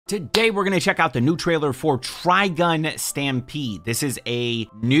Today we're going to check out the new trailer for Trigun Stampede. This is a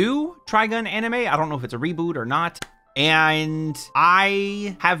new Trigun anime. I don't know if it's a reboot or not. And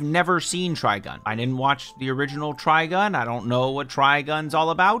I have never seen Trigun. I didn't watch the original Trigun. I don't know what Trigun's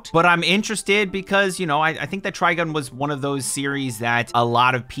all about, but I'm interested because, you know, I think that Trigun was one of those series that a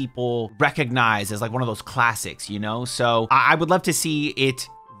lot of people recognize as like one of those classics, you know? So I would love to see it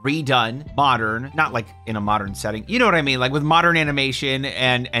redone, modern, not like in a modern setting, you know what I mean, like with modern animation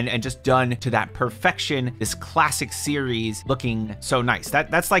and just done to that perfection, this classic series looking so nice.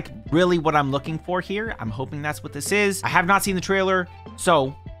 That's like really what I'm looking for here. I'm hoping that's what this is. I have not seen the trailer,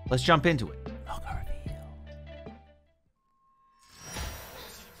 so let's jump into it.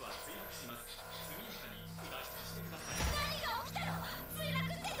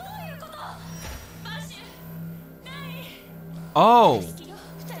 Oh.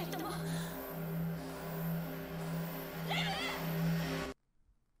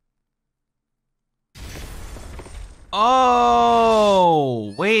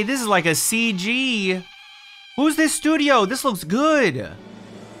 Oh, wait, this is like a CG. Who's this studio? This looks good.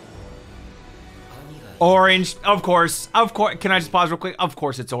 Orange, of course. Can I just pause real quick? Of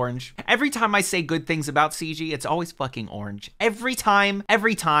course it's orange. Every time I say good things about CG, it's always fucking orange. Every time.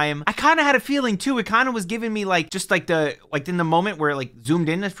 I kind of had a feeling too. It kind of was giving me like, just like in the moment where it like zoomed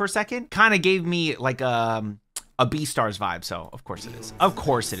in for a second, kind of gave me like a Beastars vibe. So of course it is. Of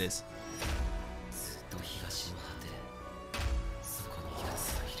course it is.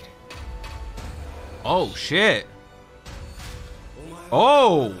 Oh, shit.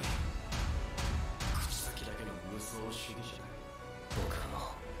 Oh.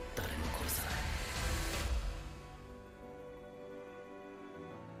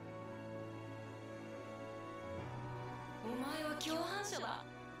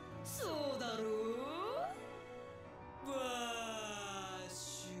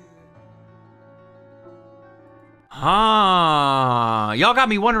 Y'all got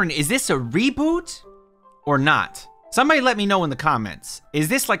me wondering, is this a reboot or not? Somebody let me know in the comments. Is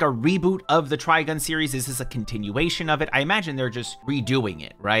this like a reboot of the Trigun series? Is this a continuation of it? I imagine they're just redoing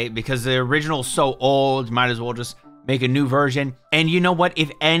it, right? Because the original's so old, might as well just make a new version. And you know what? If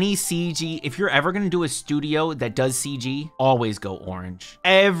any CG, if you're ever gonna do a studio that does CG, always go orange.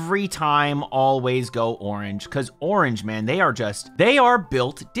 Every time, always go orange. Because orange, man, they are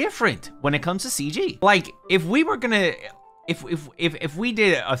built different when it comes to CG. Like, if we were gonna, if we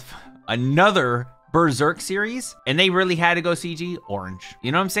did another Berserk series and they really had to go CG, orange.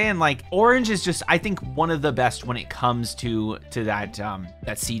 You know what I'm saying? Like, orange is just, I think, one of the best when it comes to that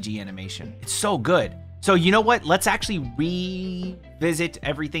CG animation. It's so good. So you know what? Let's actually revisit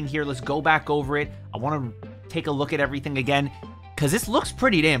everything here. Let's go back over it. I want to take a look at everything again because this looks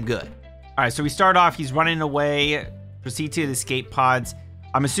pretty damn good. All right, so we start off, he's running away, proceed to the escape pods.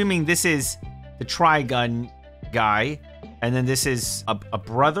 I'm assuming this is the Trigun guy. And then this is a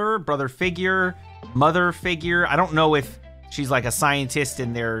brother figure, mother figure. I don't know if she's like a scientist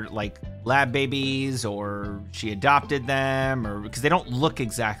and they're like lab babies or she adopted them, or because they don't look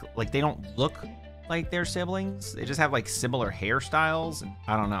exactly like, they don't look like they're siblings. They just have like similar hairstyles and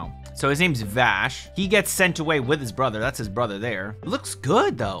I don't know. So his name's Vash. He gets sent away with his brother. That's his brother there. It looks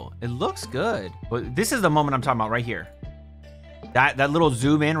good though. It looks good. But this is the moment I'm talking about right here. That little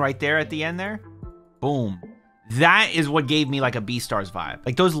zoom in right there at the end there. Boom. That is what gave me like a Beastars vibe.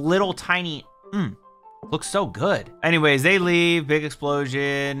 Like those little tiny, looks so good. Anyways, they leave, big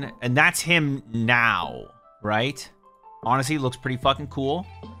explosion, and that's him now, right? Honestly, looks pretty fucking cool.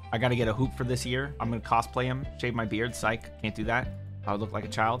 I gotta get a hoop for this year. I'm gonna cosplay him, shave my beard, psych, can't do that. I would look like a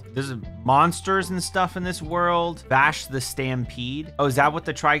child. There's monsters and stuff in this world. Vash the Stampede. Oh, is that what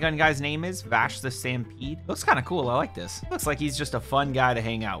the Trigun guy's name is? Vash the Stampede? Looks kind of cool, I like this. Looks like he's just a fun guy to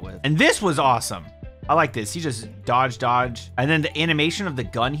hang out with. And this was awesome. I like this. He just dodge. And then the animation of the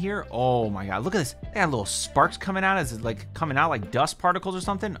gun here. Oh my God. Look at this. They got little sparks coming out. Is it like coming out like dust particles or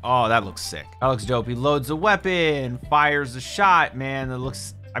something? Oh, that looks sick. That looks dope. He loads a weapon, fires a shot, man. It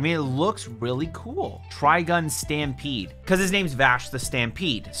looks really cool. Trigun Stampede. Because his name's Vash the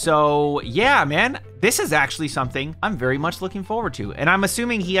Stampede. So yeah, man, this is actually something I'm very much looking forward to. And I'm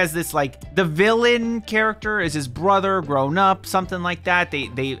assuming he has this, like, the villain character is his brother grown up, something like that.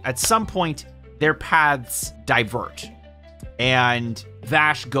 They at some point, their paths divert and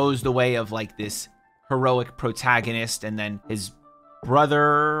Vash goes the way of like this heroic protagonist, and then his brother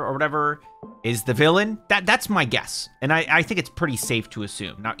or whatever is the villain. That's my guess. And I think it's pretty safe to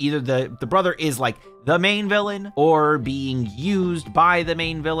assume. Now, either the brother is like the main villain or being used by the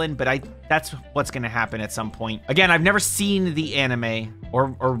main villain, but that's what's going to happen at some point. Again, I've never seen the anime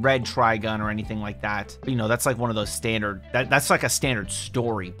or read Trigun or anything like that. But, you know, that's like one of those standard, that's like a standard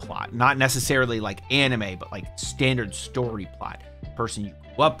story plot, not necessarily like anime, but like standard story plot. Person you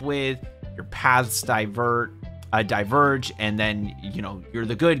grew up with, your paths diverge, and then, you know, you're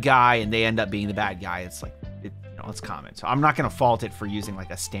the good guy and they end up being the bad guy. It's like, you know, it's common. So I'm not going to fault it for using like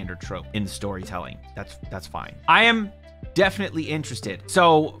a standard trope in storytelling. That's fine. I am definitely interested.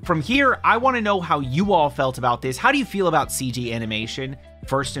 So from here, I want to know how you all felt about this. How do you feel about CG animation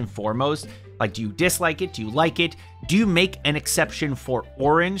first and foremost? Like, do you dislike it? Do you like it? Do you make an exception for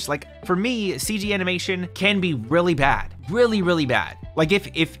Orange? Like, for me, CG animation can be really bad. Really, really bad. Like,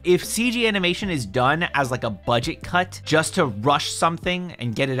 if CG animation is done as like a budget cut just to rush something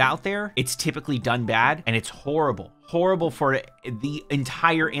and get it out there, it's typically done bad, and it's horrible. Horrible for the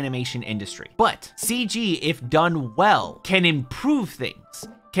entire animation industry. But CG, if done well, can improve things,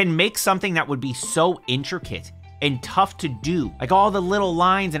 can make something that would be so intricate and tough to do. Like all the little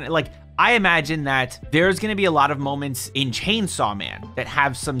lines and like, I imagine that there's going to be a lot of moments in Chainsaw Man that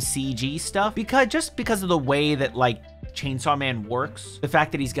have some CG stuff because of the way that like Chainsaw Man works. The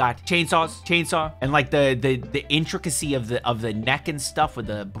fact that he's got chainsaw, and like the intricacy of the neck and stuff with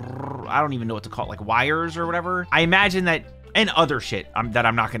the I don't even know what to call it, like wires or whatever. I imagine that, and other shit that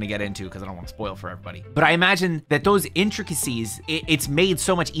I'm not going to get into because I don't want to spoil for everybody. But I imagine that those intricacies, it's made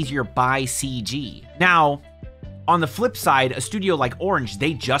so much easier by CG. Now, on the flip side, a studio like Orange,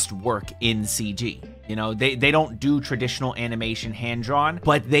 they just work in CG. You know, they don't do traditional animation hand-drawn,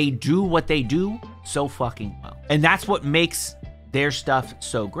 but they do what they do so fucking well. And that's what makes their stuff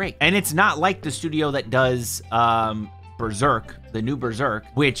so great. And it's not like the studio that does Berserk, the new Berserk,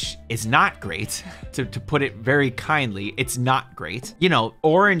 which is not great, to put it very kindly. It's not great. You know,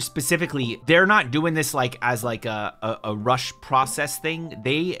 Orange specifically, they're not doing this like as like a rush process thing.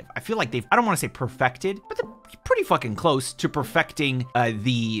 I feel like I don't want to say perfected, but they're pretty fucking close to perfecting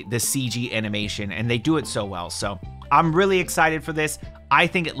the CG animation, and they do it so well. So I'm really excited for this. I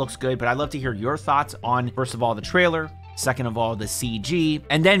think it looks good, but I'd love to hear your thoughts on, first of all, the trailer, second of all, the CG,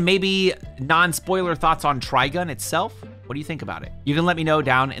 and then maybe non-spoiler thoughts on Trigun itself. What do you think about it? You can let me know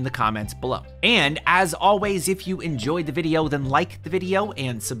down in the comments below. And as always, if you enjoyed the video, then like the video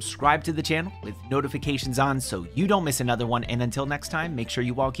and subscribe to the channel with notifications on so you don't miss another one. And until next time, make sure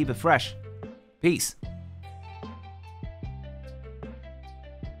you all keep it fresh. Peace.